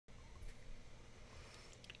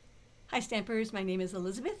Hi Stampers, my name is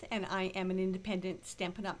Elizabeth and I am an independent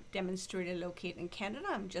Stampin' Up! Demonstrator located in Canada.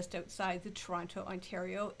 I'm just outside the Toronto,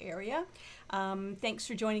 Ontario area. Thanks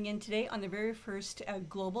for joining in today on the very first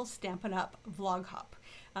Global Stampin' Up! Vlog Hop.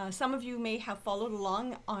 Some of you may have followed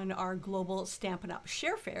along on our Global Stampin' Up!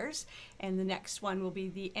 Share Fairs, and the next one will be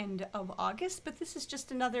the end of August, but this is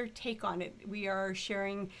just another take on it. We are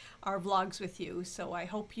sharing our vlogs with you, so I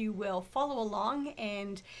hope you will follow along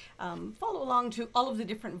and follow along to all of the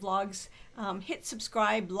different vlogs. Hit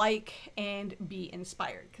subscribe, like, and be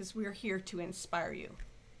inspired, because we're here to inspire you.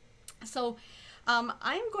 So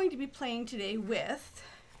I'm going to be playing today with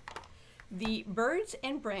the Birds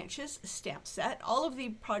and Branches stamp set. All of the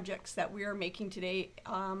projects that we are making today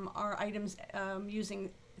are items using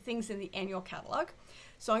things in the annual catalog.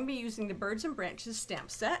 So I'm going to be using the Birds and Branches stamp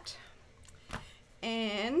set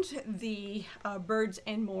and the Birds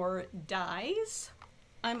and More dies.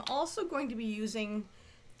 I'm also going to be using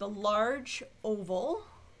the large oval,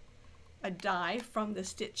 a die from the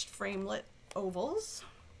Stitched Framelit ovals.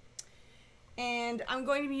 And I'm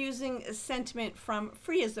going to be using a sentiment from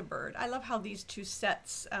Free as a Bird. I love how these two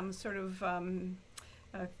sets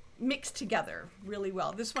mix together really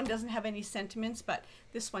well. This one doesn't have any sentiments, but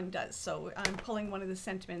this one does. So I'm pulling one of the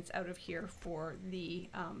sentiments out of here for the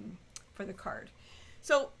card.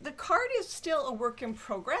 So the card is still a work in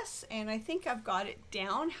progress, and I think I've got it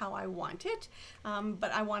down how I want it,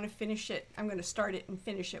 but I want to finish it. I'm going to start it and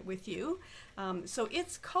finish it with you. So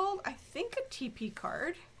it's called, I think, a TP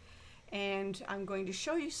card. And I'm going to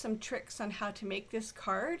show you some tricks on how to make this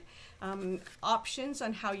card, options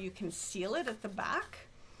on how you can seal it at the back,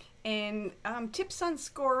 and tips on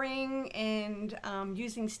scoring and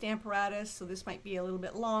using Stamparatus. So this might be a little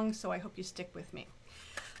bit long, so I hope you stick with me.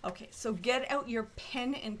 Okay, so get out your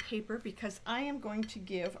pen and paper, because I am going to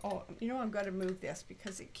give, I've got to move this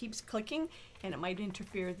because it keeps clicking and it might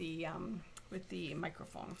interfere with the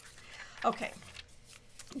microphone. Okay.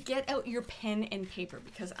 Get out your pen and paper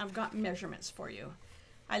because I've got measurements for you.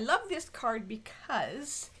 I love this card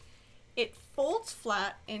because it folds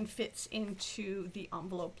flat and fits into the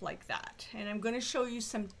envelope like that. And I'm going to show you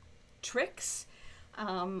some tricks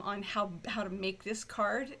on how to make this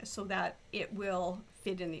card so that it will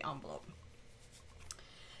fit in the envelope.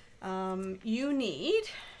 You need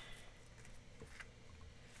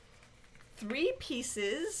 3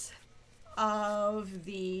 pieces of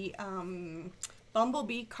the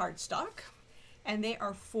Bumblebee cardstock, and they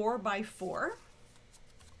are 4 by 4.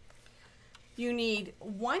 You need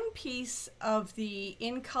 1 piece of the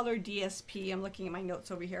In Color DSP, I'm looking at my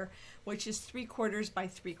notes over here, which is 3/4 by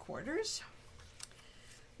 3/4.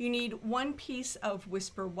 You need 1 piece of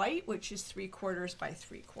Whisper White, which is 3/4 by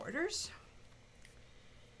 3/4.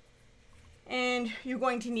 And you're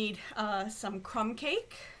going to need some crumb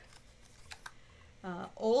cake,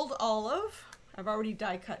 Old Olive. I've already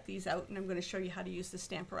die cut these out, and I'm going to show you how to use the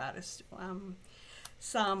Stamparatus.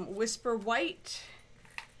 Some Whisper White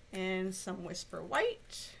and some Whisper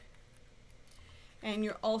White. And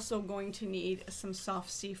you're also going to need some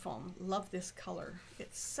soft seafoam. Love this color.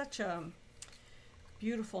 It's such a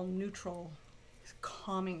beautiful, neutral,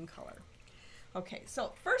 calming color. Okay,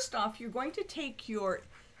 so first off, you're going to take your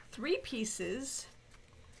 3 pieces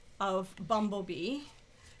of Bumblebee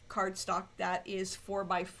cardstock that is 4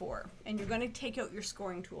 by 4, and you're going to take out your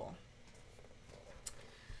scoring tool.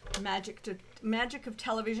 Magic of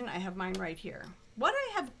television, I have mine right here. What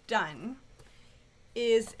I have done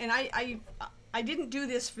is, and I didn't do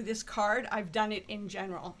this for this card, I've done it in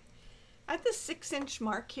general. At the 6-inch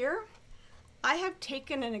mark here, I have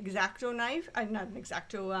taken an X-Acto knife, not an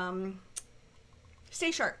X-Acto,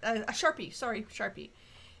 Stay Sharp, a Sharpie, sorry, Sharpie,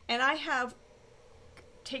 and I have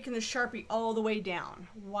taken the Sharpie all the way down.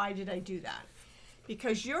 Why did I do that?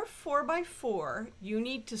 Because your 4 by 4, you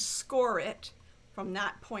need to score it from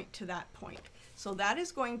that point to that point. So that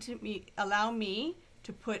is going to allow me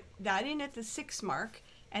to put that in at the 6 mark,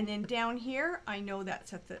 and then down here I know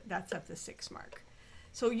that's at the 6 mark.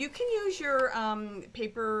 So you can use your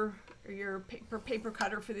paper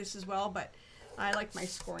cutter for this as well, but I like my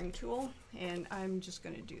scoring tool, and I'm just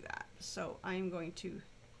going to do that. So I'm going to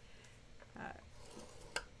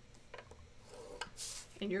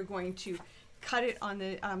and you're going to cut it on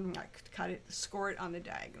the, score it on the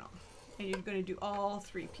diagonal. And you're going to do all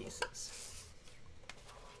 3 pieces.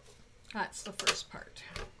 That's the first part.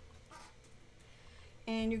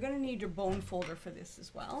 And you're going to need your bone folder for this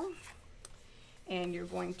as well. And you're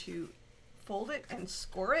going to fold it and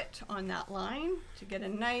score it on that line to get a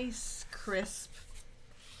nice, crisp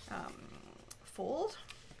fold.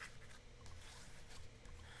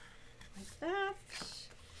 Like that.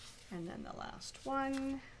 And then the last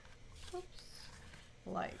one, oops,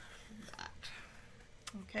 like that.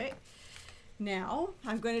 Okay, now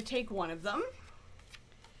I'm going to take one of them,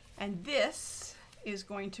 and this is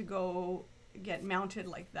going to go get mounted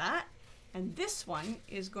like that, and this one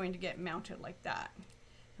is going to get mounted like that.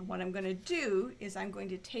 And what I'm going to do is I'm going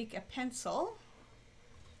to take a pencil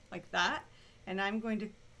like that, and I'm going to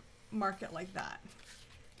mark it like that.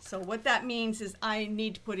 So what that means is I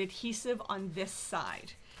need to put adhesive on this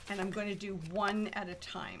side, and I'm going to do one at a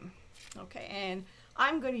time. Okay, and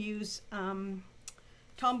I'm going to use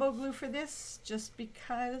Tombow glue for this just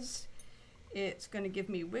because it's going to give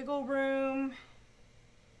me wiggle room,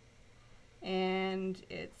 and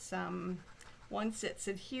it's once it's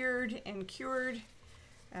adhered and cured,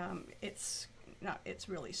 it's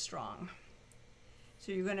really strong.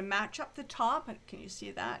 So you're going to match up the top. Can you see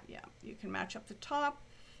that? Yeah, you can match up the top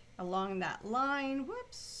along that line.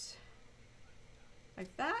 Whoops,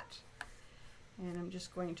 like that. And I'm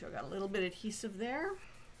just going to, I got a little bit of adhesive there.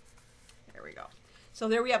 There we go. So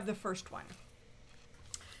there we have the first one.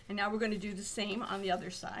 And now we're going to do the same on the other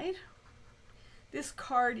side. This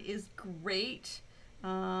card is great.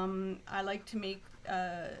 I like to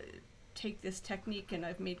take this technique, and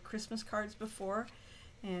I've made Christmas cards before,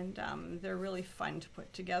 and they're really fun to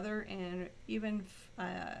put together and even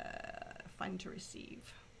fun to receive.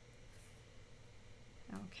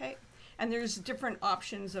 Okay, and there's different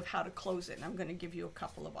options of how to close it, and I'm going to give you a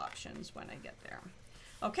couple of options when I get there.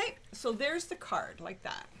 Okay, so there's the card like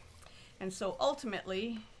that. And so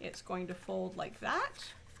ultimately it's going to fold like that,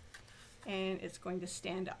 and it's going to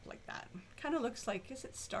stand up like that. Kind of looks like, is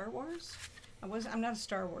it Star Wars? I'm not a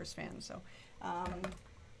Star Wars fan, so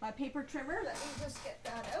my paper trimmer, let me just get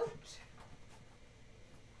that out.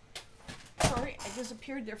 Sorry, I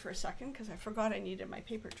disappeared there for a second because I forgot I needed my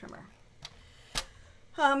paper trimmer.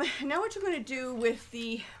 Now what you're going to do with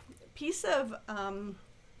the piece of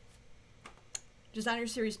Designer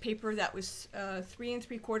Series paper that was 3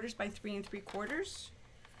 3/4 by 3 3/4,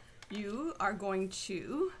 you are going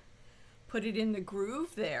to put it in the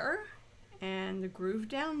groove there and the groove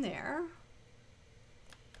down there,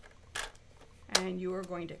 and you are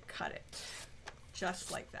going to cut it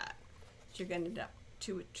just like that. So you're going to end up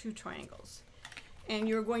two triangles, and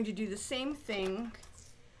you're going to do the same thing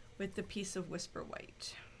with the piece of Whisper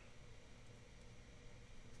White.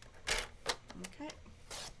 Okay.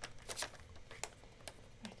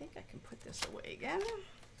 I think I can put this away again.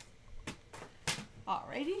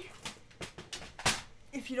 Alrighty.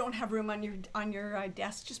 If you don't have room on your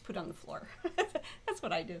desk, just put it on the floor. That's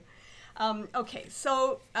what I do. Okay,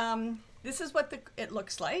 so this is what it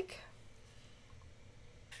looks like.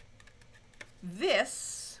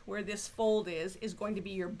 This, where this fold is going to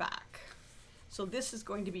be your back. So this is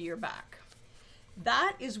going to be your back.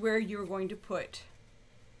 That is where you're going to put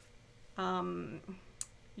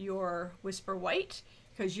your Whisper White,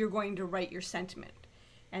 because you're going to write your sentiment.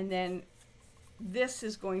 And then this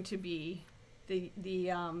is going to be the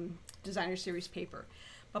Designer Series paper.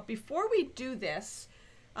 But before we do this,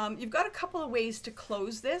 you've got a couple of ways to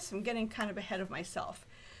close this. I'm getting kind of ahead of myself.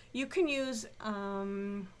 You can use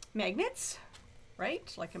magnets,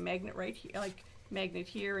 right? Like a magnet right here, like magnet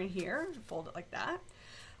here and here, fold it like that.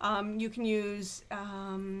 You can use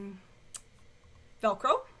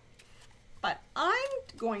Velcro, but I'm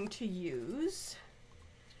going to use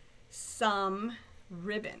some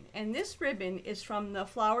ribbon, and this ribbon is from the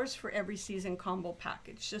Flowers for Every Season combo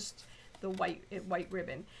package, just the white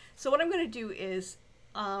ribbon. So what I'm going to do is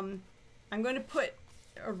I'm going to put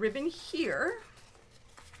a ribbon here.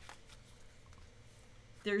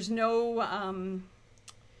 There's no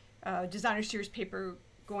Designer Series paper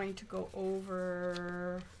going to go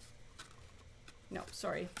over. No,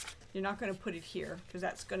 sorry, you're not going to put it here because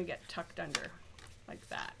that's going to get tucked under like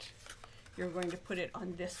that. You're going to put it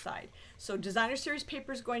on this side. So Designer Series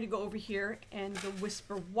paper is going to go over here, and the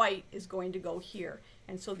Whisper White is going to go here.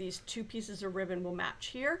 And so these two pieces of ribbon will match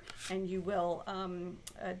here, and you will,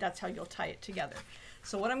 that's how you'll tie it together.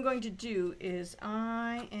 So what I'm going to do is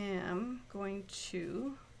I am going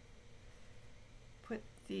to put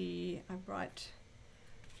I brought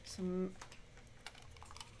some,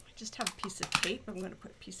 I just have a piece of tape. I'm going to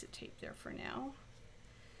put a piece of tape there for now.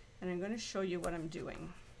 And I'm going to show you what I'm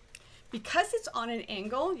doing. Because it's on an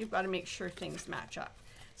angle, you've got to make sure things match up.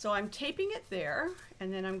 So I'm taping it there,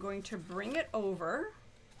 and then I'm going to bring it over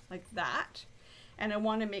like that. And I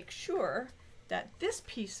want to make sure that this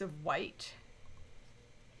piece of white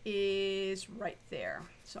is right there.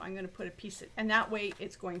 So I'm going to put a piece of, and that way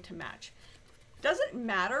it's going to match. Doesn't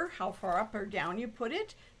matter how far up or down you put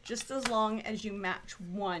it, just as long as you match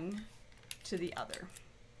one to the other.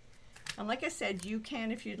 And like I said, you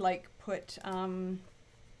can, if you'd like, put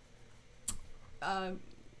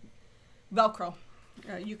Velcro.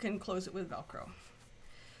 You can close it with Velcro.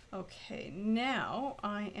 Okay, now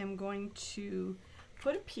I am going to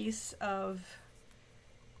put a piece of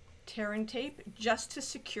tear and tape just to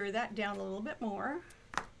secure that down a little bit more,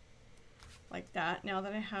 like that, now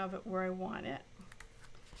that I have it where I want it.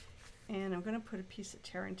 And I'm going to put a piece of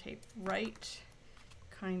tear and tape right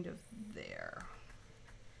kind of there.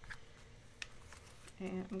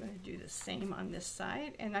 And I'm going to do the same on this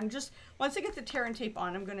side. And I'm just, once I get the tear and tape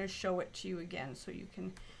on, I'm going to show it to you again so you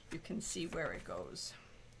can see where it goes.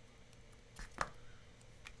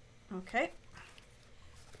 Okay.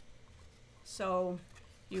 So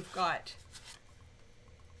you've got,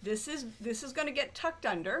 this is going to get tucked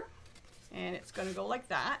under, and it's going to go like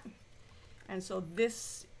that. And so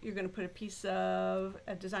this, you're going to put a piece of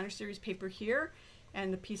a Designer Series paper here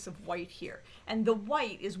and the piece of white here. And the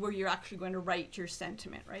white is where you're actually going to write your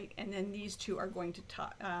sentiment, right? And then these two are going to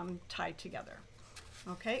tie together.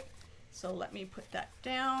 Okay, so let me put that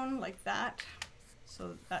down like that.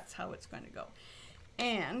 So that's how it's going to go.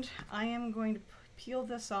 And I am going to peel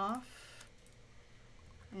this off,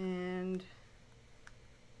 and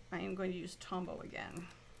I am going to use Tombow again.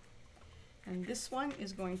 And this one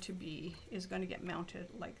is going to get mounted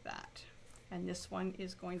like that. And this one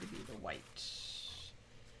is going to be the white.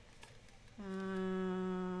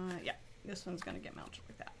 Yeah, this one's going to get mounted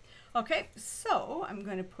like that. Okay, so I'm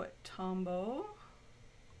going to put Tombow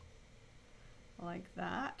like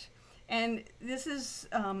that. And this is,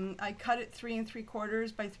 I cut it 3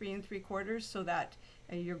 3/4 by 3 3/4 so that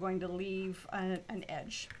you're going to leave an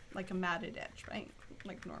edge, like a matted edge, right?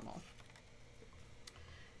 Like normal.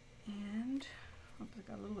 And oops,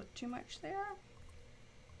 I got a little bit too much there.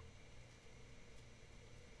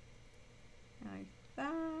 Like that.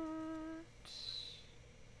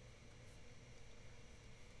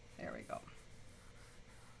 There we go.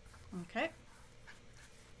 Okay.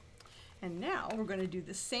 And now we're going to do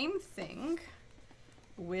the same thing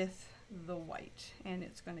with the white, and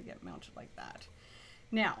it's going to get mounted like that.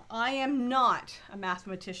 Now, I am not a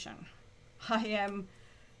mathematician. And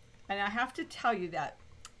I have to tell you that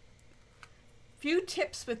few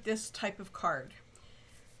tips with this type of card.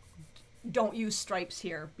 Don't use stripes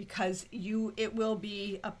here, because it will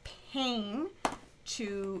be a pain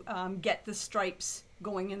to get the stripes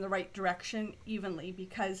going in the right direction evenly,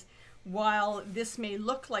 because while this may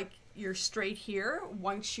look like you're straight here,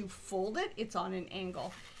 once you fold it, it's on an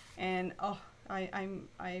angle. And oh,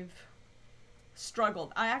 I've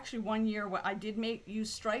struggled. I actually, one year I did use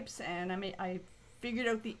stripes, and I figured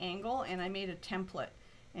out the angle, and I made a template.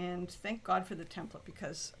 And thank God for the template,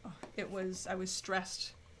 because I was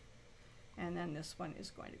stressed. And then this one is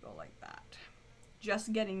going to go like that.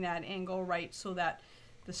 Just getting that angle right so that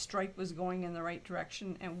the stripe was going in the right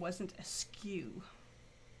direction and wasn't askew.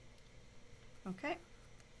 Okay.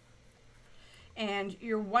 And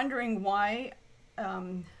you're wondering why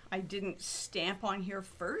I didn't stamp on here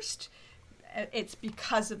first. It's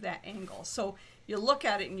because of that angle. So you look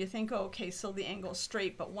at it and you think, oh, okay, so the angle's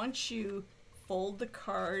straight. But once you fold the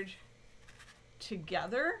card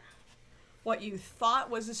together, what you thought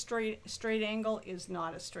was a straight angle is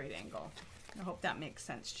not a straight angle. I hope that makes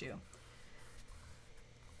sense to you.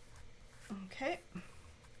 Okay.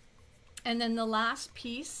 And then the last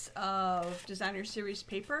piece of Designer Series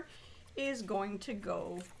paper is going to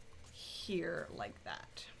go here like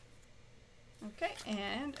that. Okay,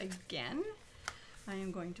 and again, I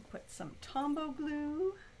am going to put some Tombow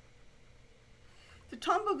glue. The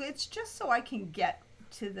Tombow glue, it's just so I can get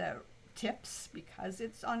to the tips because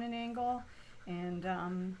it's on an angle, and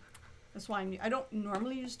that's why I don't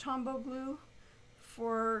normally use Tombow glue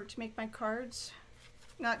to make my cards.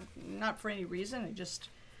 Not for any reason. I just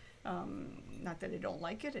not that I don't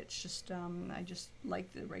like it. It's just I just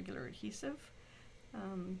like the regular adhesive.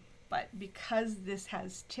 But because this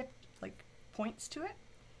has points to it,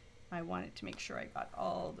 I wanted to make sure I got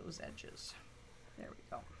all those edges. There we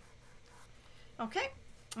go. Okay,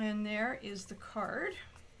 and there is the card.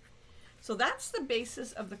 So that's the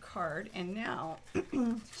basis of the card. And now,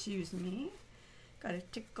 excuse me, got a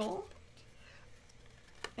tickle.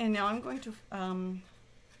 And now I'm going to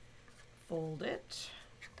fold it.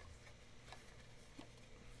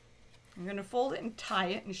 I'm going to fold it and tie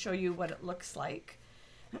it and show you what it looks like.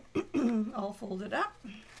 I'll fold it up.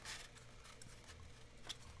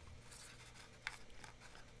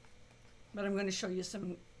 But I'm going to show you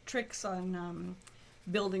some tricks on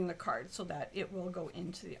building the card so that it will go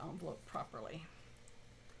into the envelope properly.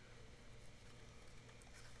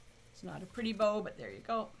 It's not a pretty bow, but there you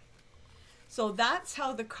go. So that's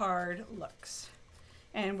how the card looks.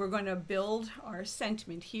 And we're going to build our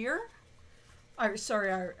sentiment here.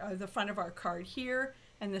 The front of our card here,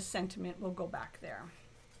 and the sentiment will go back there.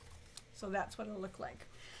 So that's what it'll look like.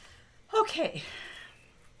 Okay,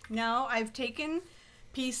 now I've taken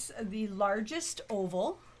the largest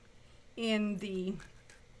oval in the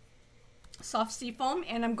soft seafoam,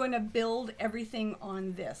 and I'm going to build everything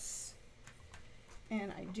on this.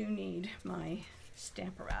 And I do need my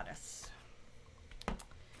Stamparatus.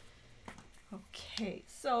 Okay,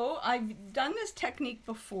 so I've done this technique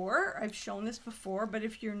before. I've shown this before, but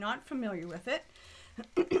if you're not familiar with it,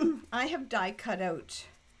 I have die cut out.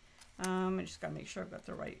 I just gotta make sure I've got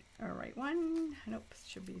the right one. Nope, it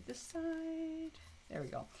should be this side. There we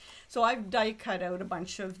go. So I've die cut out a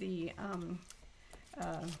bunch of the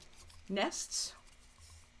nests.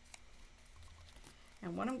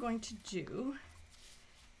 And what I'm going to do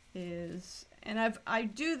is, and I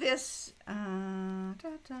do this, oh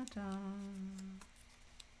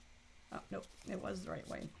nope, it was the right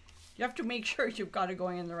way. You have to make sure you've got it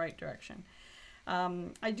going in the right direction.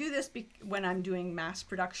 I do this when I'm doing mass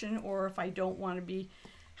production, or if I don't want to be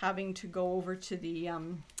having to go over to the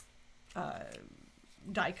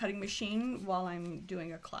die cutting machine while I'm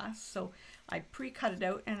doing a class. So I pre-cut it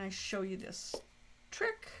out and I show you this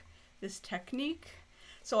trick, this technique.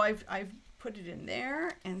 So I've put it in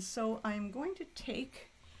there, and so I'm going to take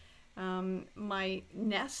my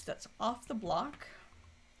nest that's off the block,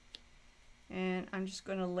 and I'm just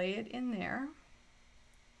going to lay it in there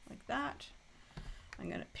like that. I'm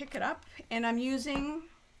going to pick it up, and I'm using,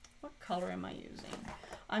 what color am I using?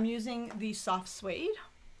 I'm using the soft suede.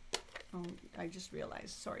 Oh, I just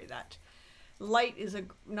realized, sorry, that light is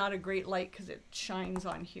not a great light because it shines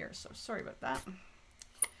on here, so sorry about that.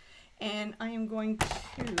 And I am going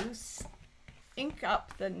to ink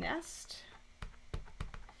up the nest,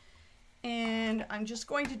 and I'm just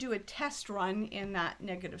going to do a test run in that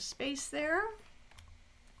negative space there.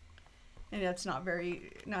 And that's not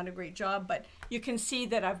a great job, but you can see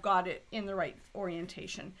that I've got it in the right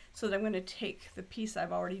orientation. So that I'm going to take the piece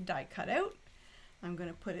I've already die cut out, I'm going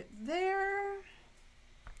to put it there,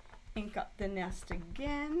 ink up the nest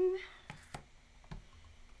again,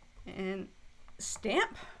 and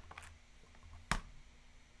stamp.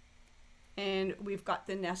 And we've got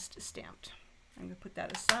the nest stamped. I'm going to put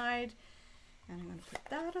that aside, and I'm going to put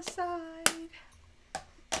that aside,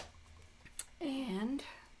 and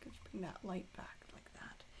just bring that light back like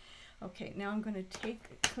that. Okay, now I'm going to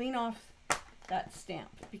clean off that stamp,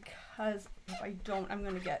 because if I don't, I'm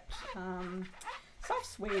going to get soft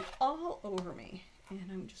suede all over me. And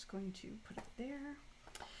I'm just going to put it there.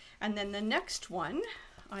 And then the next one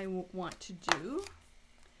I want to do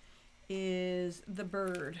is the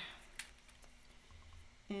bird.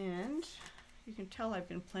 And you can tell I've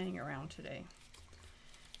been playing around today.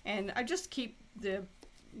 And I just keep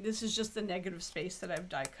this is just the negative space that I've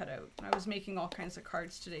die cut out. I was making all kinds of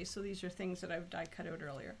cards today, so these are things that I've die cut out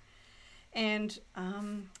earlier. And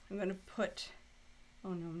I'm going to put,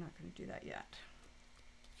 oh no, I'm not going to do that yet.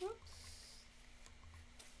 Oops.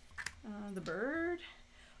 The bird.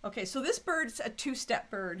 Okay, so this bird's a two-step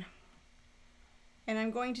bird. And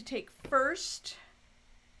I'm going to take first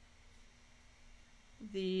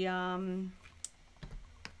the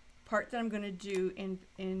part that I'm going to do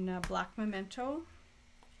in black memento.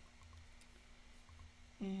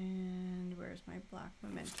 And where's my black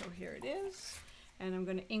memento? Here it is. And I'm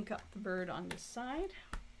going to ink up the bird on this side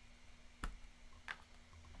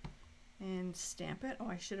and stamp it. Oh,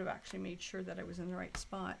 I should have actually made sure that I was in the right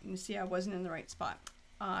spot. And you see, I wasn't in the right spot.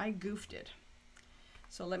 I goofed it.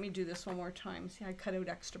 So let me do this one more time. See, I cut out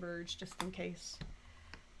extra birds just in case.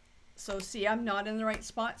 So see, I'm not in the right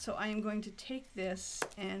spot, so I am going to take this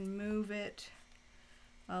and move it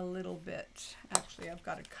a little bit. Actually, I've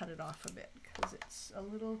got to cut it off a bit because it's a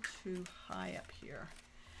little too high up here.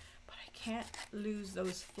 But I can't lose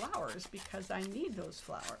those flowers because I need those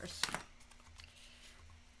flowers.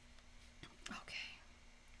 Okay.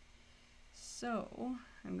 So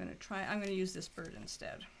I'm going to use this bird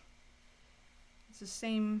instead. It's the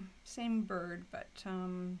same bird, but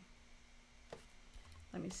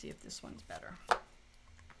let me see if this one's better.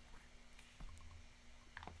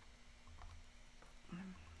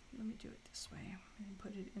 Let me do it this way. And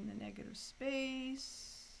put it in the negative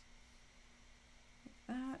space. Like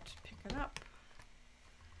that. Pick it up.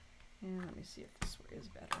 And let me see if this way is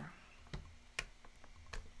better.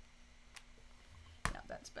 Yeah,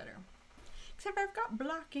 that's better. Except I've got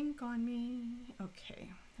black ink on me.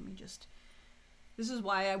 Okay, let me just... This is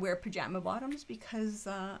why I wear pajama bottoms, because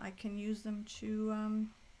I can use them to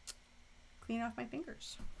clean off my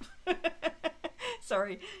fingers.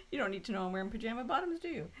 Sorry, you don't need to know I'm wearing pajama bottoms, do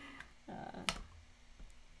you?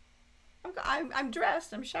 I'm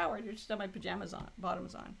dressed, I'm showered, I just have my pajamas on,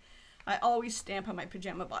 bottoms on. I always stamp on my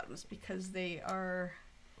pajama bottoms because they are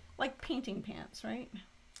like painting pants, right?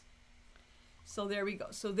 So there we go.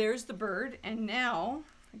 So there's the bird, and now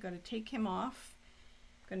I'm going to take him off.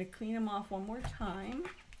 I'm going to clean him off one more time.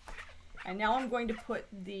 And now I'm going to put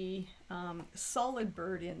the solid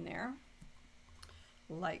bird in there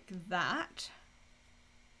like that.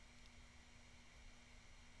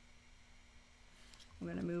 I'm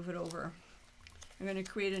going to move it over. I'm going to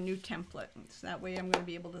create a new template, so that way I'm going to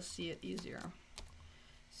be able to see it easier.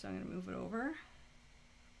 So I'm going to move it over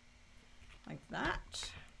like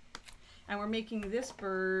that. And we're making this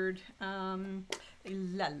bird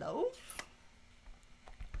yellow.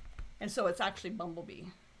 And so it's actually Bumblebee.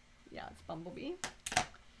 Yeah, it's Bumblebee.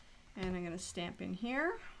 And I'm going to stamp in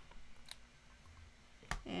here.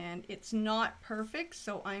 And it's not perfect,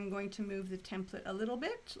 so I'm going to move the template a little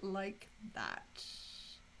bit like that.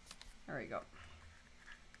 There we go.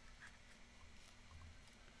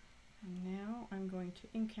 And now I'm going to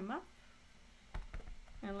ink him up.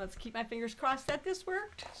 And let's keep my fingers crossed that this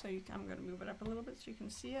worked. So I'm going to move it up a little bit so you can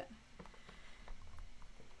see it.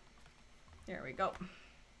 There we go.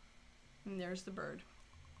 And there's the bird.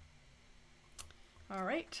 All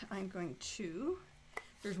right, I'm going to,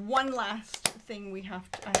 there's one last thing I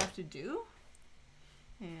have to do.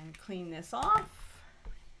 And clean this off.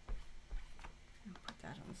 And put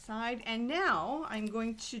that on the side. And now I'm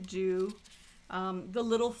going to do the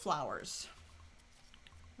little flowers.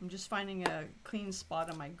 I'm just finding a clean spot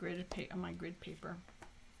on my grid paper.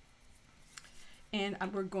 And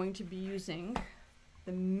we're going to be using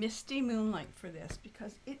the Misty Moonlight for this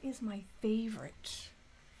because it is my favorite.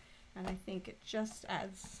 And I think it just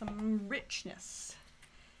adds some richness,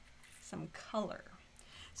 some color.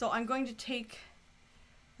 So I'm going to take,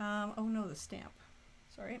 oh no, the stamp.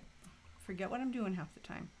 Sorry, forget what I'm doing half the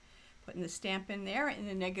time. Putting the stamp in there in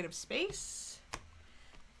the negative space,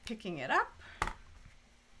 picking it up.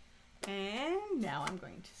 And now I'm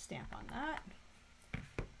going to stamp on that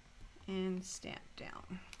and stamp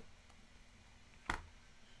down.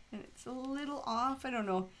 And it's a little off. I don't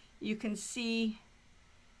know. You can see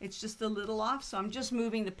it's just a little off. So I'm just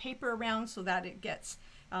moving the paper around so that it gets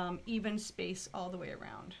even space all the way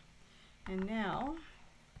around. And now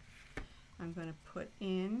I'm going to put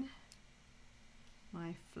in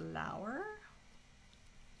my flower.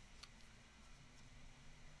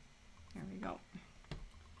 There we go.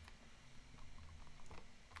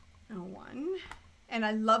 One. And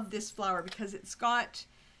I love this flower because it's got,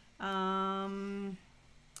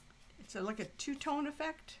 it's like a two-tone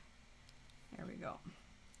effect. There we go.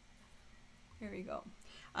 Here we go.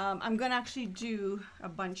 I'm going to actually do a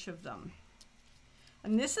bunch of them.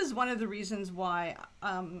 And this is one of the reasons why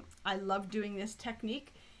I love doing this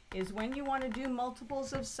technique, is when you want to do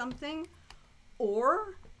multiples of something,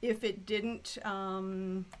 or if it didn't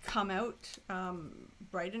come out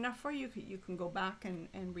bright enough for you, you can go back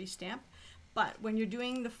and restamp. But when you're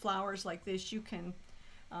doing the flowers like this, you can,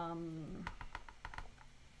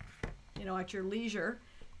 you know, at your leisure,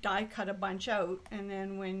 die cut a bunch out, and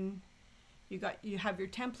then when you have your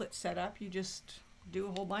template set up, you just do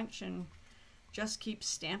a whole bunch and just keep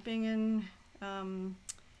stamping and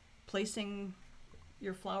placing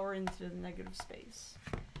your flower into the negative space.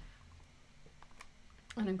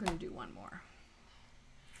 And I'm going to do one more.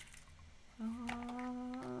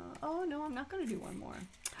 Oh no, I'm not going to do one more.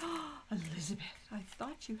 Elizabeth, I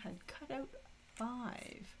thought you had cut out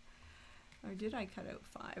 5. Or did I cut out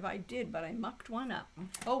 5? I did, but I mucked one up.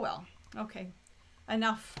 Oh well, okay,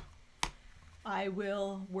 enough. I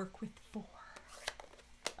will work with 4.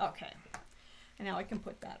 Okay, and now I can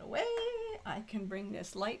put that away. I can bring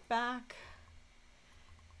this light back.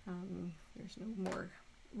 There's no more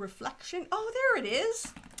reflection. Oh, there it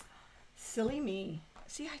is. Silly me.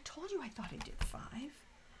 See, I told you I thought I did 5.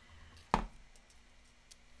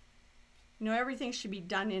 You know, everything should be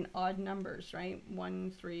done in odd numbers, right?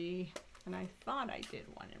 1, 3, and I thought I did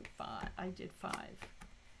 1 and 5. I did 5.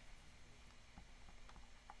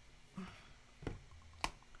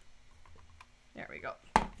 There we go.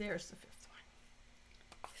 There's the 5th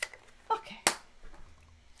one. Okay.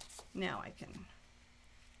 Now I can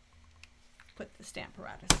put the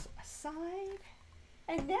Stamparatus aside.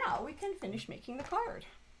 And now we can finish making the card.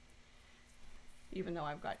 Even though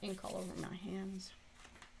I've got ink all over my hands.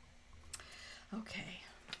 Okay,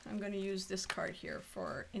 I'm going to use this card here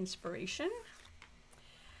for inspiration.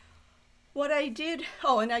 What I did,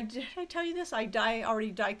 oh, and did I tell you this? I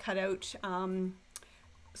already die cut out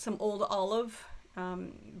some old olive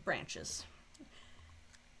branches.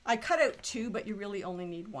 I cut out 2, but you really only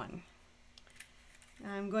need 1.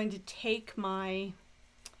 I'm going to take my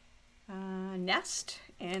nest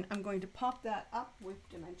And I'm going to pop that up with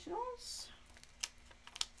dimensionals.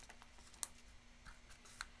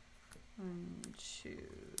 1, 2,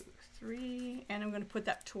 3, and I'm going to put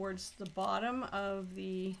that towards the bottom of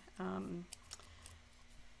the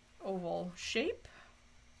oval shape,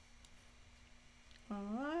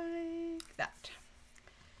 like that.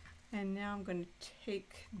 And now I'm going to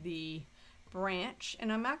take the branch,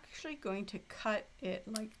 and I'm actually going to cut it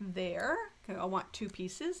like there. I want 2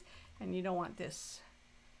 pieces, and you don't want this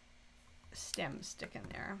stem sticking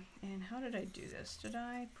there. And how did I do this? Did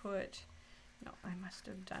I put... No, I must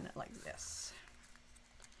have done it like this.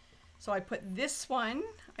 So I put this one,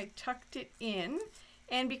 I tucked it in,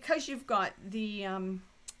 and because you've got the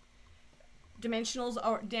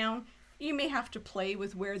dimensionals down, you may have to play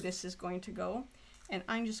with where this is going to go. And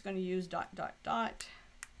I'm just going to use dot, dot, dot.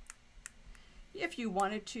 If you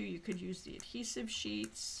wanted to, you could use the adhesive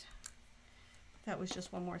sheets. That was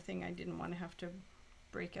just one more thing I didn't want to have to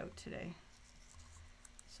break out today.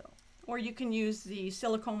 So. Or you can use the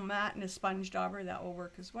silicone mat and a sponge dauber, that will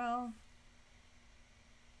work as well.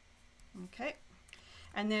 Okay,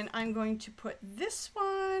 and then I'm going to put this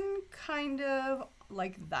one kind of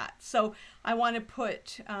like that. So I want to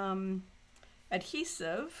put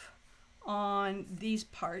adhesive on these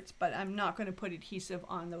parts, but I'm not going to put adhesive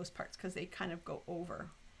on those parts because they kind of go over.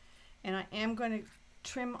 And I am going to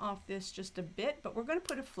trim off this just a bit, but we're going to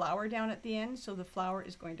put a flower down at the end, so the flower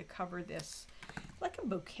is going to cover this like a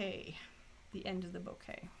bouquet, the end of the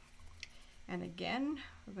bouquet. And again,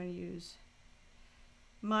 we're going to use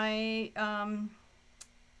my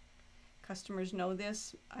customers know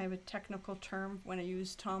this. I have a technical term when I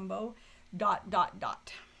use Tombow, dot, dot,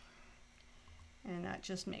 dot. And that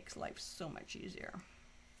just makes life so much easier.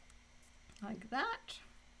 Like that.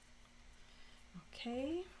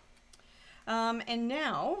 Okay. And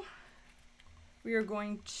now we are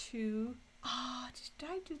going to, I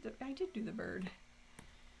did do the bird.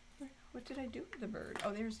 What did I do with the bird?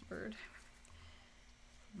 Oh, there's the bird.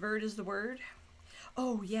 Bird is the word.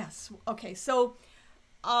 Oh, yes. Okay, so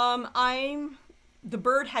the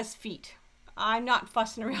bird has feet. I'm not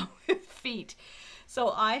fussing around with feet.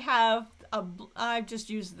 So I've just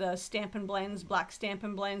used the Stampin' Blends, black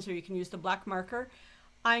Stampin' Blends, or you can use the black marker.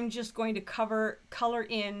 I'm just going to color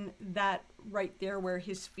in that right there where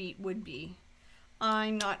his feet would be.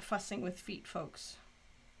 I'm not fussing with feet, folks.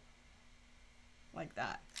 Like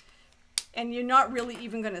that. And you're not really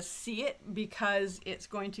even going to see it because it's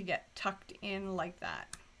going to get tucked in like that.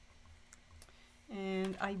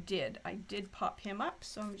 And I did pop him up,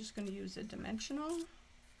 so I'm just going to use a dimensional.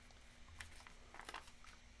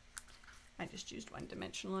 I just used one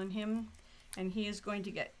dimensional on him, and he is going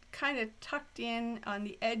to get kind of tucked in on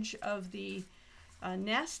the edge of the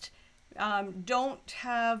nest. Don't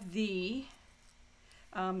have the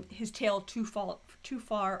his tail too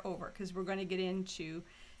far over, because we're going to get into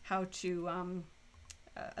how to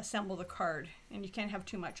assemble the card, and you can't have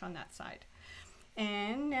too much on that side.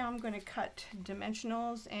 And now I'm going to cut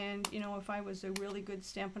dimensionals, and you know, if I was a really good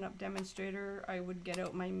Stampin' Up! Demonstrator, I would get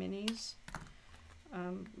out my minis,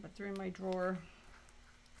 but they're in my drawer.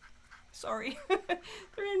 Sorry.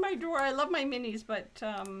 They're in my drawer. I love my minis, but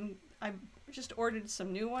I just ordered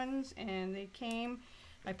some new ones and they came.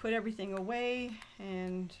 I put everything away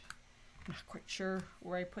and I'm not quite sure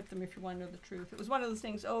where I put them, if you want to know the truth. It was one of those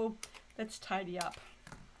things, oh, let's tidy up.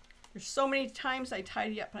 There's so many times I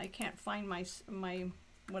tidy up and I can't find my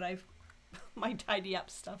tidy up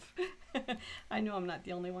stuff. I know I'm not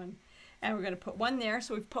the only one. And we're going to put one there.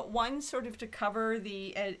 So we've put one sort of to cover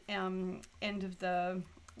the end of the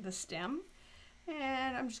stem.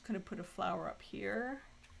 And I'm just going to put a flower up here.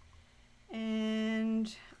 And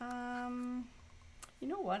you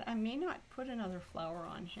know what? I may not put another flower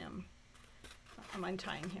on him. I'm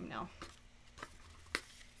untying him now.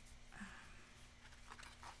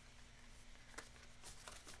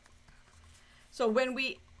 So when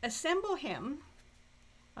we assemble him,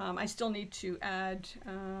 I still need to add,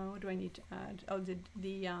 what do I need to add? Oh, the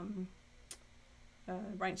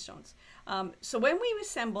rhinestones. So when we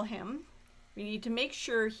assemble him, we need to make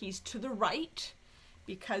sure he's to the right,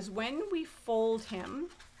 because when we fold him,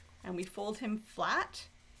 and we fold him flat,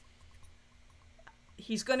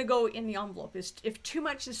 he's going to go in the envelope. If too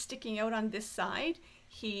much is sticking out on this side,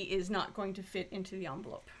 he is not going to fit into the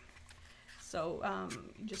envelope. So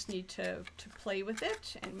you just need to play with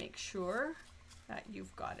it and make sure that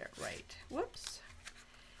you've got it right. Whoops.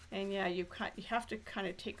 And yeah, you have to kind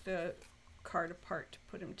of take the card apart to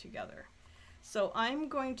put them together. So I'm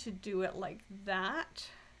going to do it like that.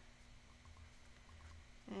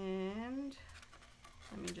 And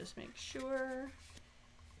let me just make sure.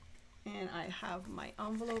 And I have my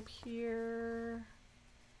envelope here.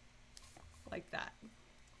 like that.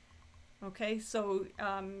 Okay, so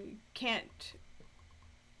can't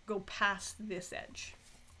go past this edge,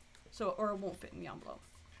 so, or it won't fit in the envelope.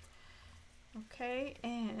 Okay,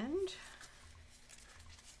 and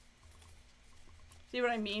see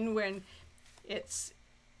what I mean when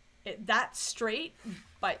that's straight,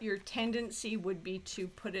 but your tendency would be to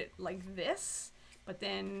put it like this, but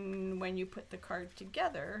then when you put the card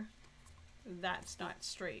together, that's not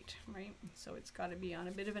straight, right? So it's got to be on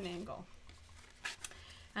a bit of an angle.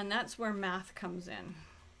 And that's where math comes in. And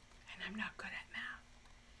I'm not good at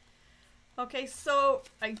math. Okay, so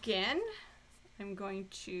again, I'm going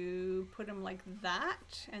to put them like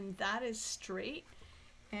that, and that is straight.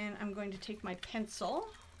 And I'm going to take my pencil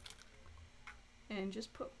and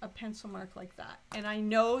just put a pencil mark like that. And I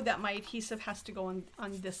know that my adhesive has to go on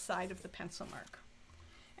this side of the pencil mark.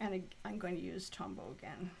 And I'm going to use Tombow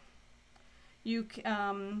again. You,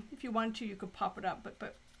 if you want to, you could pop it up,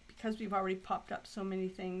 but because we've already popped up so many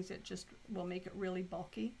things, it just will make it really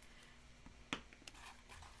bulky.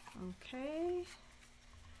 Okay.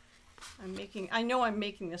 I know I'm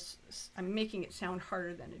making it sound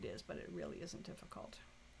harder than it is, but it really isn't difficult.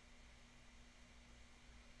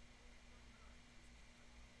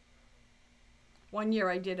 One year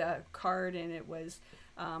I did a card, and it was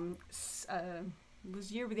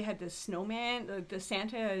year where they had the snowman, the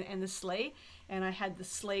Santa and the sleigh, and I had the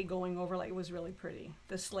sleigh going over, like, it was really pretty.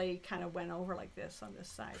 The sleigh kind of went over like this on this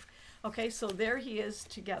side. Okay, so there he is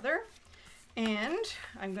together, and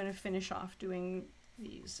I'm going to finish off doing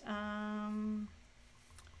these. I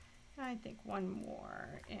think one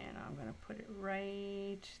more, and I'm going to put it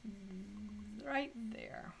right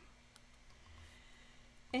there.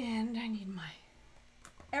 And I need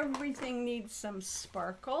everything needs some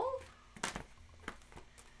sparkle.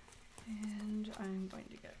 And I'm going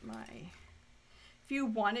to get if you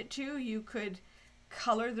wanted to, you could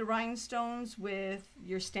color the rhinestones with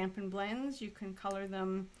your Stampin' Blends. You can color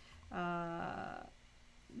them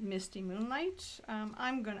Misty Moonlight.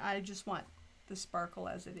 I just want the sparkle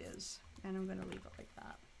as it is, and I'm going to leave it like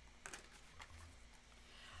that.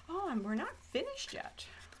 Oh, and we're not finished yet.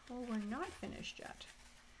 Oh, we're not finished yet.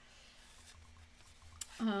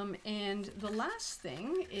 And the last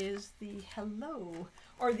thing is the hello,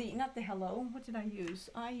 or not the hello, what did I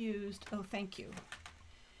use? I used, oh, thank you.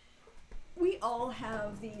 We all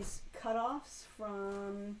have these cutoffs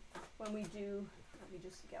from when we do, let me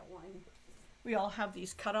just get one. We all have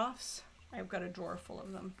these cutoffs. I've got a drawer full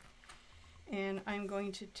of them. And I'm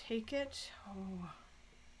going to take it,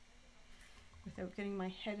 without getting my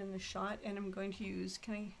head in the shot, and I'm going to use,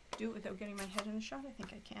 can I do it without getting my head in the shot? I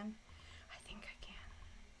think I can.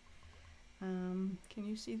 Can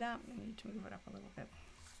you see that? I need to move it up a little bit.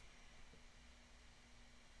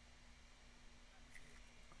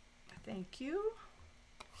 Thank you.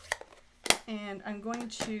 And I'm going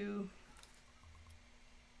to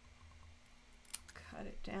cut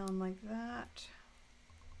it down like that.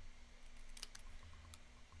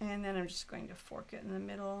 And then I'm just going to fork it in the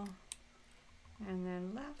middle, and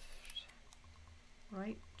then left,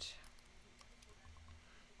 right.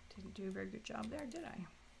 Didn't do a very good job there, did I?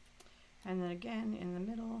 And then again in the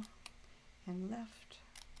middle, and left,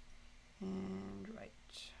 and right.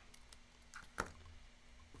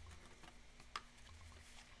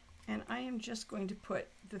 And I am just going to put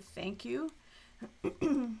the thank you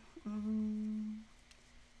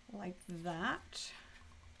like that.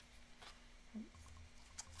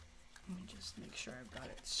 Let me just make sure I've got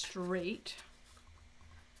it straight.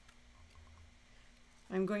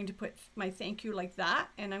 I'm going to put my thank you like that,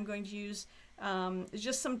 and I'm going to use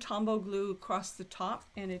just some Tombow glue across the top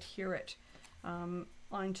and adhere it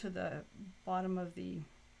onto the bottom of the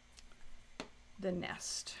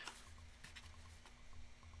nest.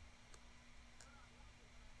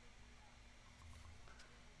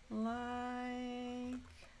 Like,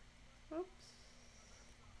 oops,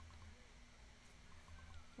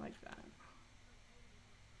 like that.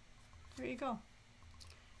 There you go.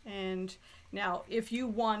 And now, if you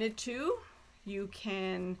wanted to, you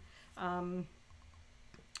can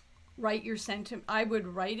write your sentiment. I would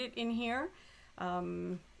write it in here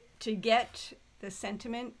to get the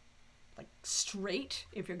sentiment like straight.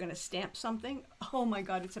 If you're going to stamp something, oh my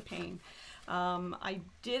God, it's a pain. I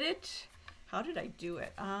did it. How did I do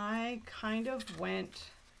it? I kind of went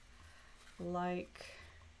like,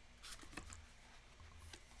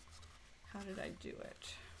 how did I do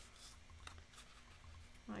it?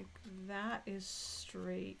 Like that is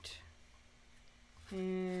straight,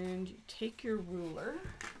 and you take your ruler.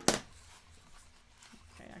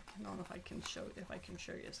 Okay, I don't know if I can show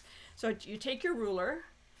you this. So you take your ruler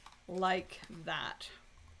like that.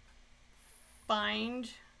 Find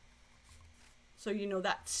so you know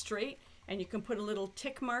that's straight. And you can put a little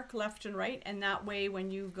tick mark left and right, and that way when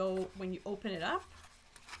you open it up,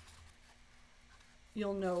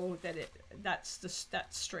 you'll know that that's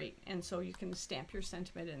straight, and so you can stamp your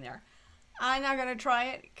sentiment in there. I'm not gonna try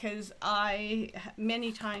it because I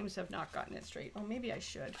many times have not gotten it straight. Oh, maybe I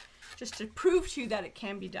should, just to prove to you that it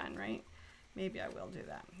can be done, right? Maybe I will do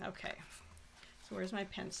that. Okay, so where's my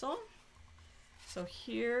pencil? So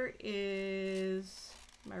here is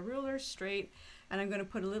my ruler straight, and I'm going to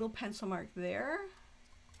put a little pencil mark there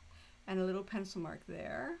and a little pencil mark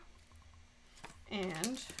there,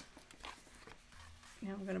 and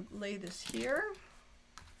now I'm going to lay this here,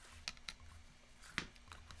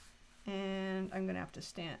 and I'm going to have to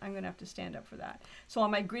stand up for that. So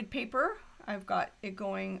on my grid paper, I've got it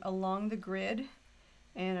going along the grid,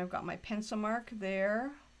 and I've got my pencil mark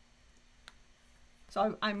there.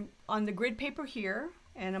 So I'm on the grid paper here,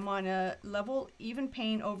 and I'm on a level even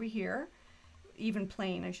plane over here, even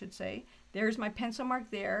plane I should say. There's my pencil mark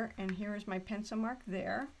there, and here is my pencil mark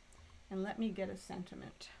there. And let me get a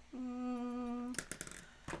sentiment.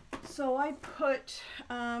 So I put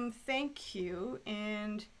thank you,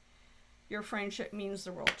 and your friendship means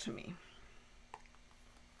the world to me.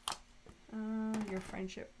 Your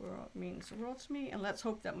friendship means the world to me, and let's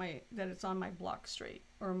hope that it's on my block straight,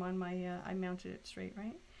 or I'm on my I mounted it straight,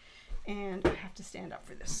 right? And I have to stand up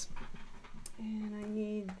for this, and I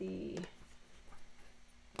need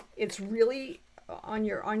it's really on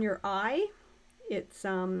your eye. It's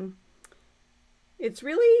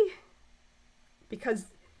really, because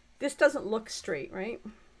this doesn't look straight, right?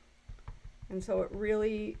 And so it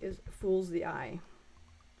really fools the eye.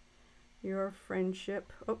 Your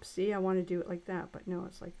friendship. Oops, see, I want to do it like that, but no,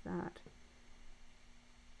 it's like that.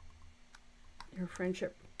 Your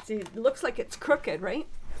friendship. See, it looks like it's crooked, right?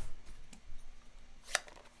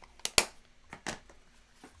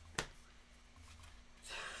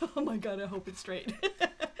 Oh my God, I hope it's straight.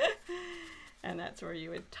 And that's where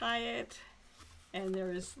you would tie it. And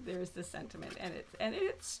there's the sentiment, and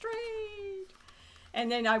it's straight.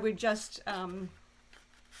 And then I would just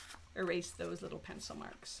erase those little pencil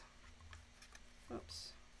marks.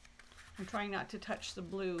 Oops. I'm trying not to touch the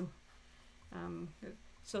blue.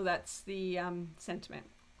 So that's the sentiment.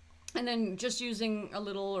 And then just using a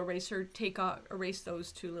little eraser, erase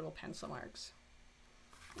those two little pencil marks.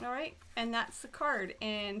 All right, and that's the card.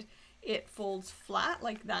 And it folds flat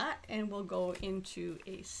like that and will go into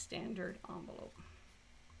a standard envelope.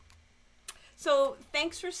 So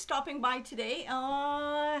thanks for stopping by today.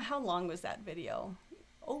 How long was that video?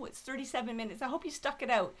 Oh, it's 37 minutes. I hope you stuck it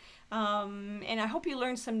out. And I hope you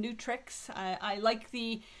learned some new tricks. I like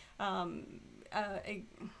the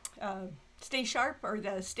Stay Sharp, or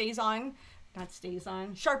the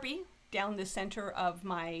Sharpie down the center of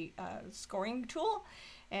my scoring tool.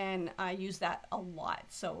 And I use that a lot.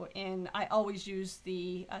 So, and I always use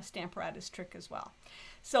the Stamparatus trick as well.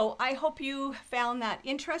 So I hope you found that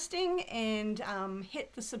interesting, and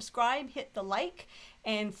hit the subscribe, hit the like,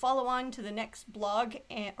 and follow on to the next blog,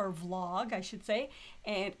 or vlog, I should say,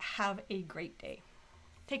 and have a great day.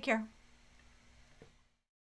 Take care.